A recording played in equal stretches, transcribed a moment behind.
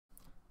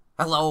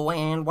Hello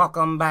and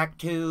welcome back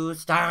to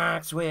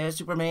Stocks with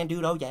Superman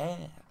Dude. Oh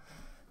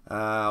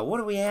yeah. What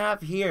do we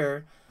have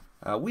here?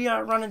 We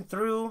are running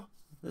through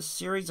this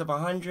series of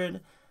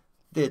 100,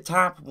 the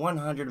top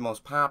 100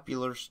 most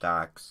popular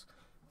stocks,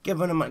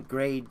 giving them a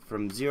grade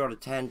from 0 to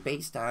 10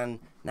 based on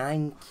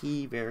 9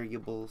 key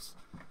variables.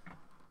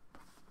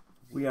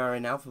 We are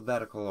in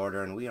alphabetical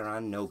order and we are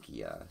on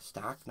Nokia,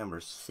 stock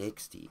number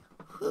 60.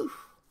 Whew.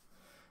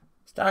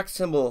 Stock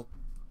symbol,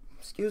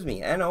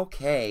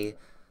 NOK.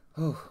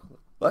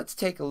 Let's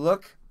take a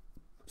look.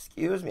 Let's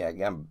take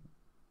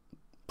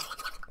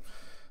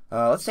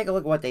a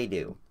look at what they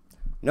do.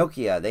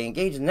 Nokia, they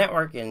engage in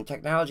network and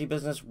technology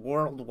business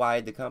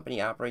worldwide. The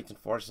company operates in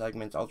 4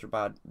 segments: ultra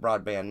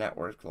broadband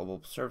networks,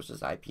 global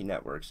services, IP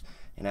networks,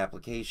 and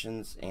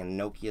applications, and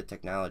Nokia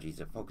Technologies.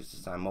 It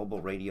focuses on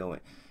mobile radio,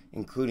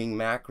 including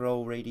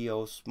macro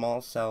radio, small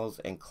cells,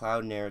 and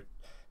cloud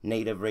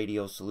native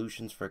radio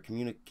solutions for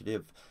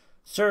communicative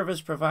service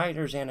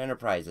providers and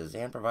enterprises,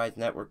 and provides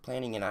network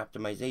planning and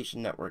optimization,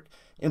 network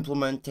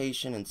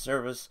implementation and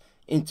service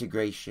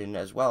integration,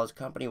 as well as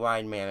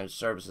company-wide managed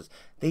services.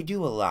 They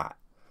do a lot.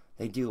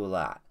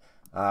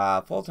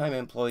 Full-time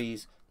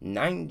employees,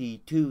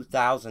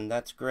 92,000.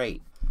 That's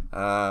great.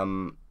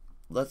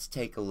 Let's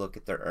take a look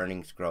at their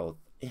earnings growth,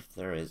 if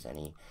there is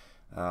any.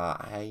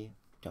 I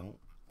don't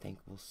think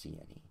we'll see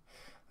any.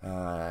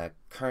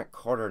 Current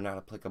quarter not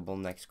applicable.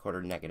 Next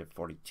quarter negative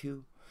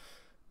 42%.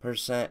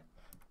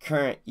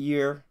 Current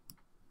year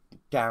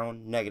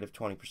down negative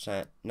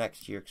 20%.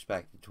 Next year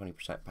expected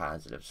 20%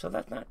 positive. So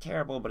that's not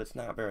terrible, but it's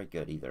not very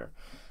good either.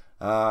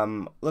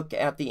 Look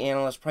at the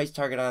analyst price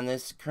target on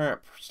this.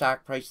 Current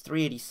stock price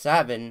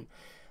 387.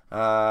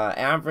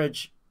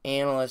 Average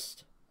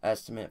analyst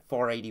estimate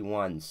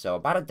 481. So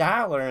about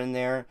 $1 in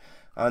there.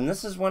 And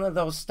this is one of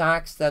those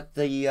stocks that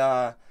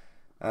the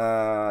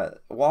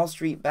Wall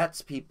Street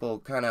Bets people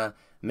kind of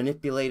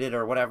manipulated,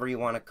 or whatever you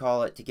want to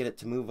call it, to get it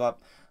to move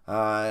up,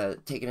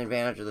 taking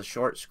advantage of the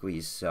short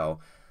squeeze. So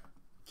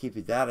keep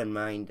that in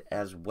mind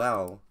as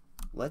well.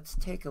 Let's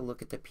take a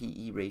look at the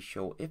PE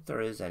ratio, if there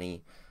is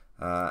any,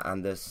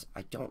 on this.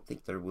 I don't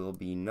think there will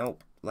be.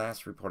 Nope.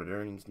 Last reported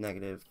earnings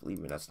negative,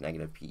 leaving us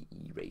negative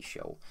PE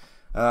ratio.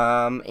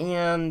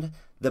 And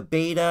the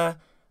beta,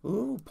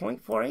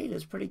 0.48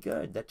 is pretty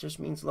good. That just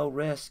means low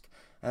risk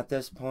at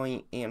this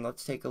point. And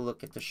let's take a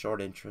look at the short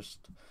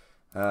interest.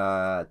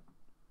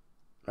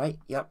 Right?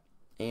 Yep.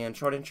 And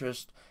short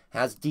interest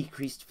has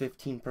decreased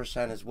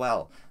 15% as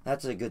well.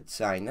 That's a good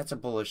sign. That's a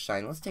bullish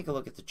sign. Let's take a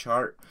look at the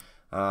chart.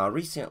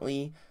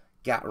 Recently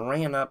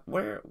ran up.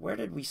 Where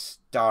did we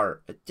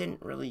start? It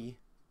didn't really.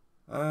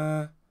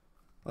 Let's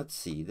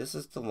see. This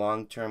is the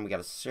long term. We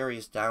got a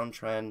serious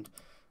downtrend.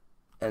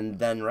 And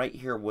then right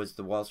here was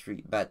the Wall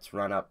Street Bets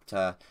run up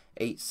to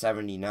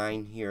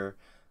 879 here.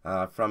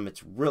 From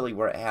it's really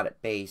where it had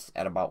it base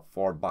at about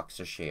 $4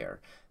 a share.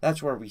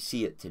 That's where we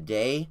see it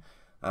today.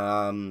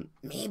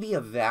 Maybe a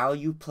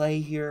value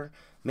play here.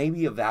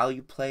 Maybe a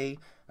value play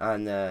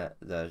on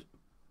the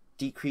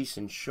decrease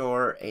in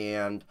short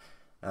and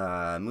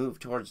move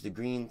towards the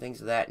green,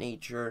 things of that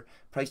nature.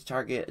 Price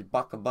target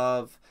 $1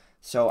 above.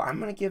 So I'm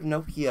going to give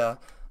Nokia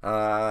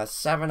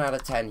 7 out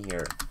of 10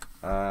 here.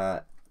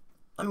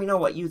 Let me know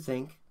what you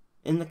think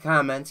in the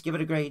comments. Give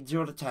it a grade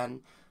 0 to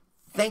 10.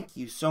 Thank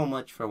you so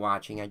much for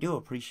watching. I do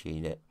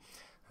appreciate it.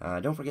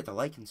 Don't forget to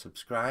like and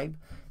subscribe.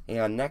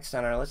 And next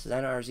on our list is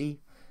NRZ.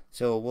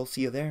 So we'll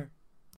see you there.